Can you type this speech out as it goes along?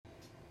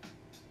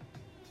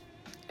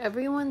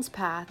Everyone's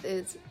path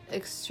is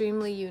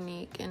extremely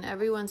unique, and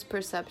everyone's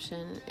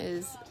perception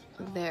is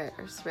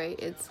theirs, right?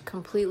 It's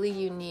completely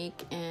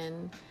unique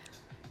and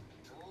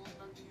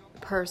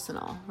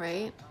personal,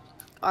 right?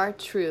 Our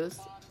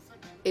truth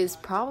is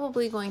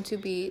probably going to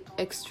be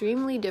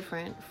extremely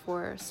different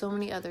for so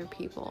many other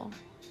people,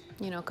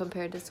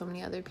 compared to so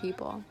many other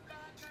people.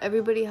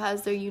 Everybody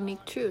has their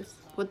unique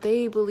truth, what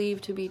they believe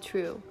to be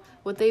true,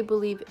 what they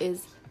believe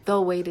is the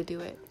way to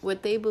do it,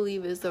 what they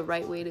believe is the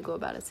right way to go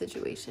about a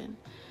situation.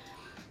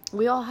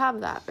 We all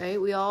have that, right?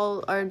 We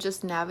all are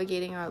just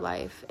navigating our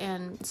life,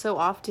 and so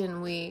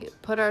often we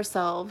put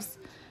ourselves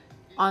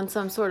on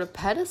some sort of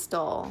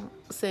pedestal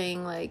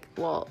saying like,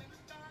 well,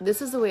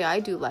 this is the way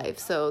I do life,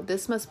 so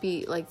this must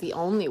be like the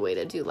only way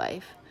to do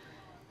life.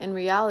 In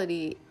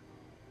reality,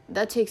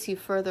 that takes you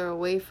further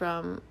away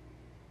from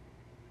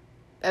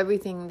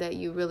everything that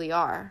you really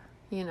are,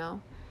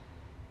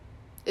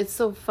 It's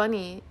so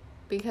funny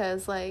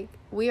because like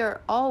we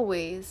are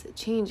always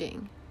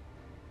changing.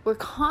 We're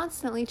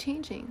constantly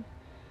changing.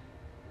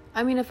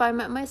 I mean, if I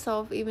met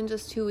myself even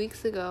just 2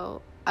 weeks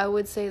ago, I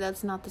would say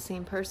that's not the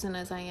same person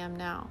as I am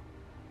now.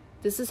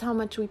 This is how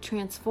much we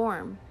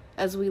transform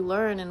as we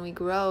learn and we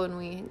grow and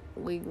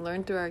we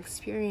learn through our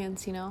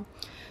experience,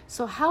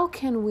 So how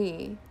can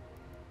we,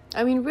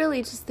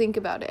 really just think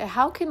about it.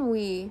 How can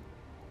we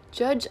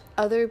judge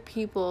other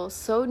people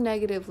so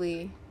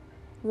negatively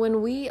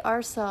when we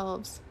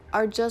ourselves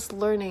are just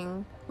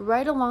learning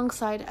right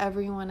alongside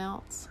everyone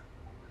else?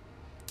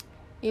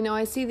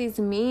 I see these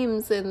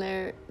memes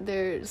and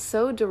they're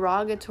so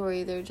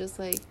derogatory. They're just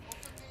like,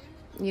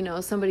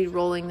 somebody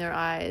rolling their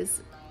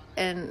eyes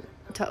and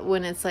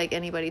when it's like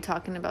anybody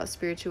talking about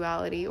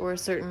spirituality or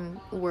certain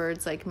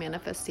words like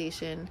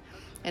manifestation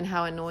and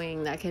how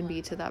annoying that can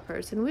be to that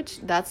person, which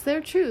that's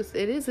their truth.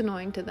 It is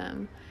annoying to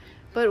them.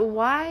 But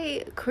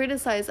why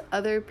criticize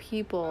other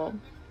people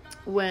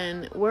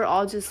when we're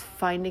all just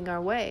finding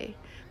our way?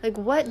 Like,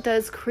 what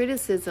does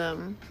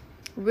criticism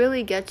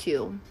really get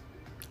you?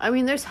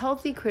 There's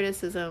healthy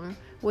criticism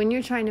when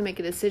you're trying to make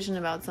a decision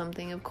about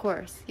something, of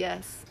course.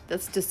 Yes,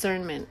 that's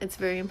discernment. It's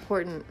very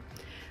important.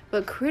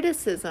 But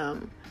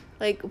criticism,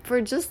 like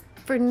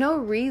for no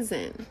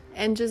reason,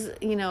 and just,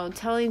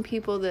 telling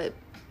people that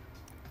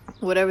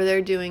whatever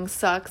they're doing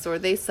sucks or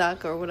they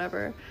suck or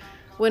whatever,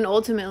 when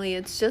ultimately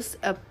it's just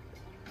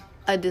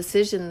a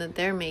decision that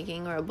they're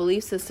making or a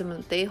belief system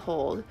that they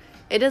hold.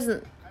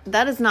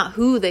 That is not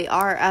who they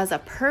are as a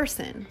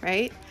person,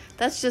 right?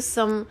 That's just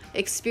some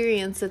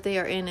experience that they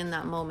are in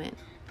that moment.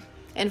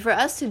 And for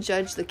us to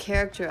judge the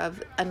character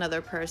of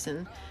another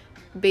person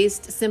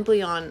based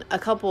simply on a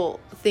couple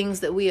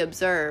things that we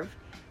observe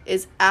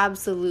is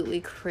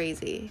absolutely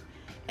crazy.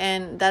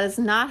 And that is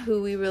not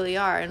who we really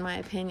are, in my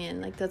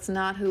opinion. Like, that's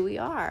not who we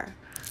are,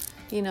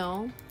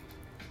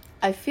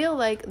 I feel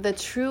like the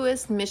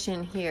truest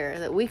mission here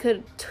that we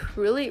could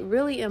really,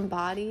 really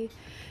embody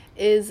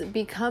is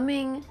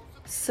becoming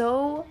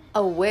so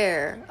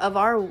aware of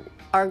our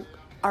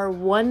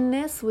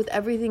oneness with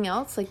everything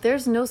else. Like,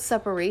 there's no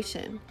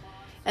separation.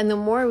 And the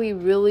more we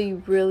really,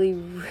 really,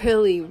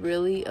 really,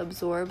 really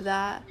absorb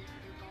that,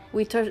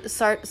 we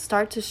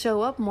start to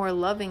show up more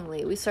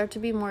lovingly. We start to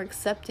be more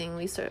accepting.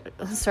 We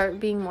start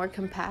being more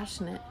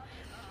compassionate.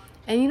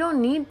 And you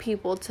don't need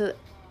people to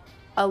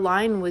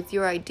align with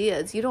your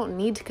ideas. You don't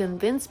need to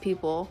convince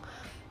people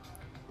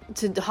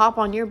to hop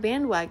on your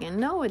bandwagon.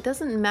 No, it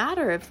doesn't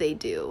matter if they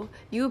do.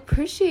 You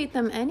appreciate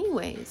them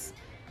anyways.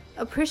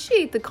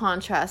 Appreciate the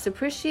contrast.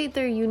 Appreciate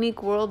their unique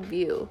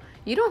worldview.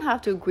 You don't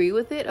have to agree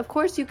with it. Of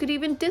course, you could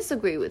even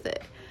disagree with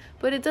it.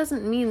 But it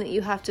doesn't mean that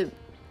you have to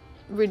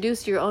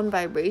reduce your own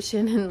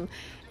vibration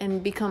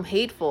and become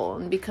hateful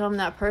and become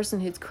that person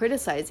who's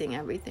criticizing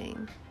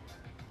everything.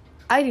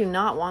 I do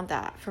not want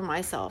that for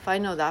myself. I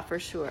know that for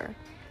sure.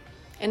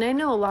 And I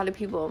know a lot of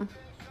people,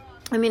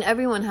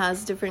 everyone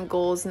has different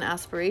goals and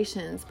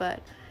aspirations, but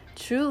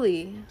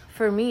truly,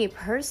 for me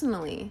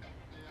personally,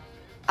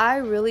 I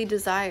really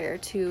desire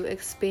to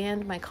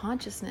expand my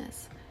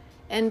consciousness.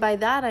 And by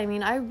that,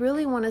 I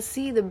really want to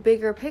see the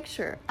bigger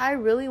picture. I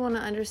really want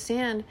to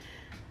understand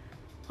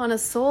on a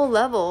soul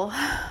level,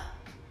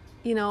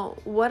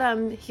 what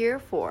I'm here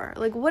for.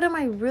 Like, what am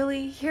I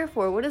really here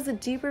for? What is the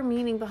deeper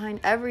meaning behind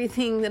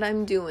everything that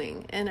I'm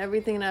doing and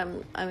everything that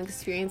I'm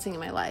experiencing in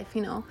my life,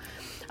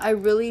 I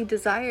really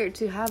desire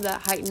to have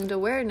that heightened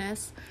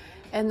awareness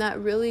and that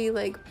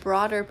really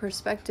broader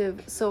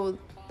perspective, so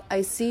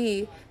I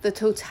see the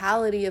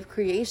totality of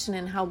creation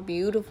and how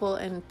beautiful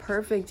and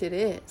perfect it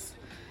is.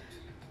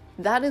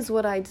 That is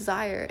what I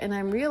desire. And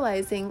I'm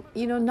realizing,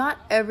 not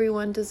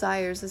everyone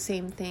desires the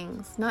same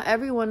things. Not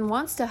everyone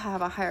wants to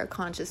have a higher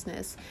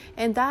consciousness.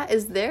 And that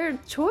is their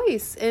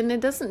choice. And it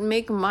doesn't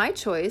make my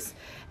choice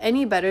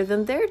any better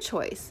than their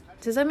choice.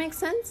 Does that make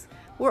sense?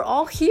 We're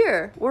all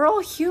here. We're all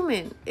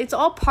human. It's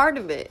all part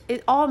of it.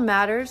 It all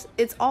matters.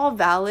 It's all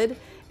valid.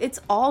 It's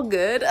all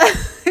good.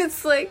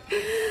 It's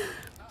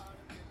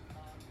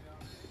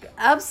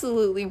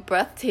absolutely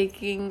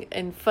breathtaking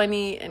and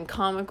funny and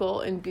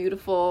comical and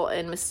beautiful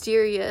and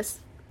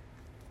mysterious.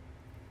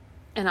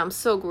 And I'm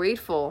so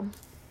grateful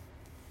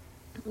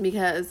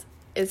Because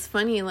it's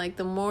funny, like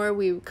the more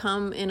we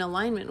come in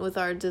alignment with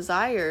our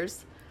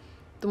desires,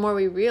 the more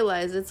we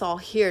realize it's all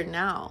here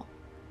now.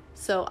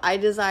 So I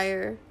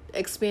desire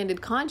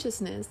expanded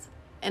consciousness,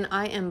 and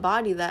I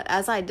embody that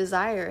as I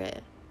desire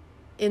it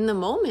in the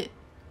moment,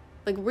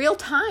 like real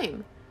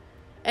time.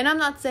 And I'm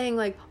not saying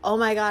like, oh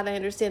my God, I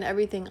understand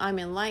everything, I'm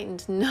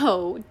enlightened.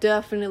 No,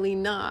 definitely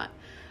not.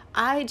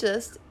 I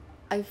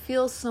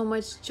feel so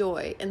much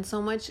joy and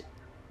so much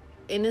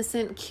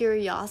innocent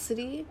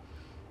curiosity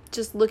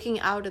just looking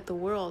out at the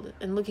world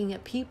and looking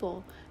at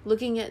people,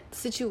 looking at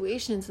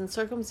situations and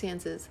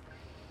circumstances.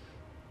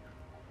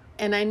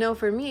 And I know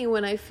for me,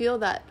 when I feel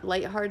that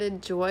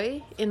lighthearted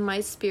joy in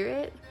my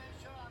spirit,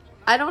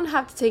 I don't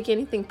have to take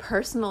anything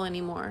personal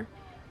anymore.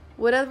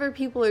 Whatever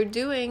people are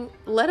doing,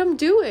 let them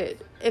do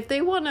it. If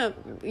they want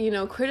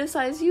to,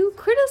 criticize you,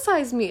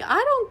 criticize me. I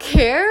don't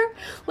care.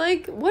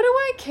 Like, what do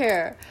I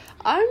care?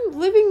 I'm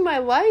living my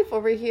life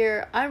over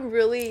here. I'm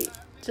really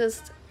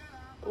just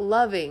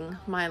loving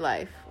my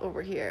life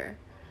over here.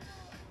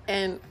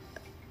 And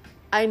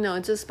I know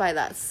just by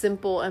that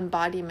simple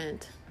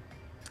embodiment,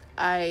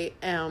 I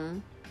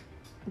am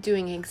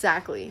doing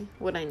exactly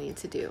what I need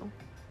to do.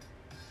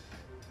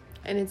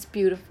 And it's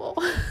beautiful.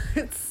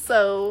 It's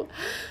so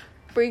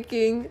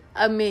freaking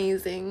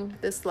amazing,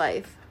 this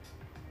life.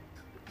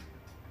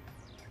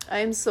 I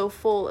am so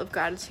full of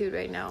gratitude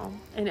right now.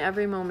 In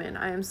every moment,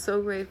 I am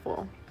so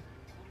grateful.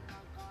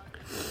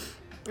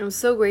 I'm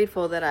so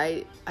grateful that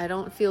I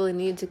don't feel a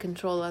need to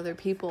control other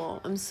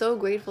people. I'm so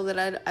grateful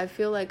that I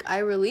feel like I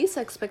release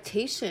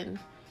expectation.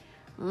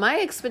 My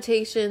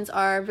expectations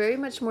are very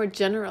much more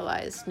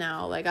generalized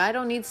now. Like, I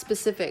don't need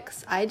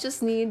specifics. I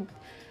just need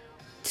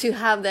to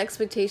have the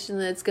expectation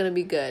that it's going to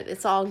be good.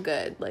 It's all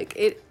good.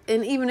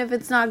 And even if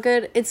it's not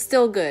good, it's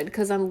still good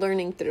because I'm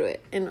learning through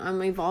it and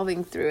I'm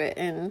evolving through it.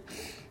 And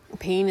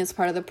pain is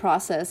part of the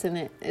process,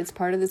 and it's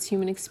part of this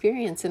human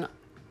experience. And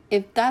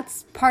if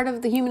that's part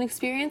of the human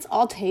experience,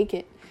 I'll take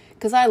it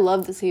because I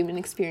love this human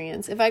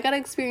experience. If I got to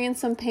experience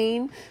some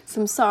pain,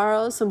 some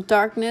sorrow, some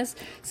darkness,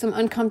 some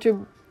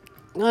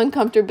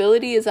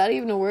uncomfortability, is that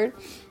even a word?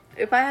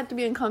 If I have to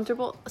be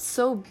uncomfortable,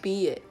 so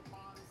be it.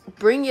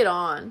 Bring it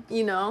on,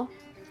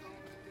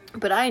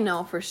 But I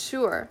know for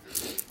sure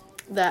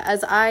that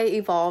as I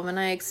evolve and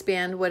I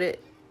expand what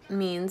it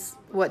means,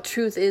 what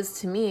truth is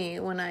to me,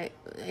 when I,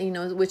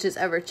 which is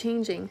ever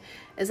changing,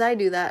 as I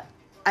do that,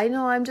 I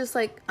know I'm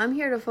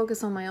here to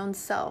focus on my own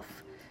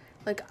self.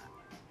 Like,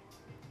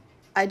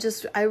 I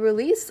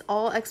release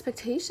all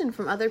expectation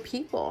from other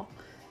people.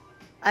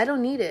 I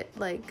don't need it.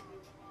 Like,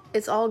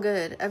 it's all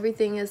good.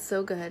 Everything is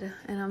so good.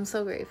 And I'm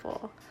so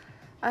grateful.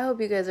 I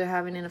hope you guys are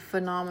having a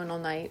phenomenal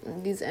night.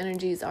 These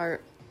energies are,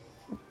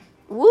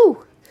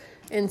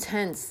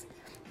 intense.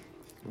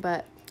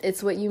 But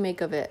it's what you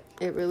make of it.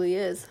 It really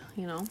is,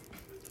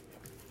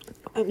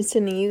 I'm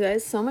sending you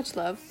guys so much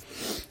love.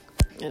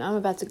 And I'm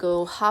about to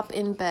go hop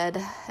in bed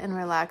and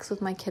relax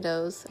with my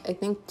kiddos. I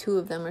think 2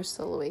 of them are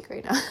still awake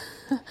right now.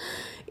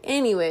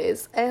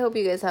 Anyways, I hope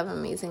you guys have an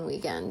amazing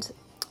weekend.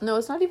 No,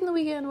 it's not even the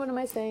weekend. What am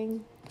I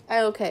saying?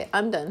 Okay,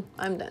 I'm done.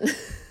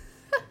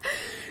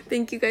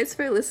 Thank you guys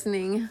for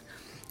listening.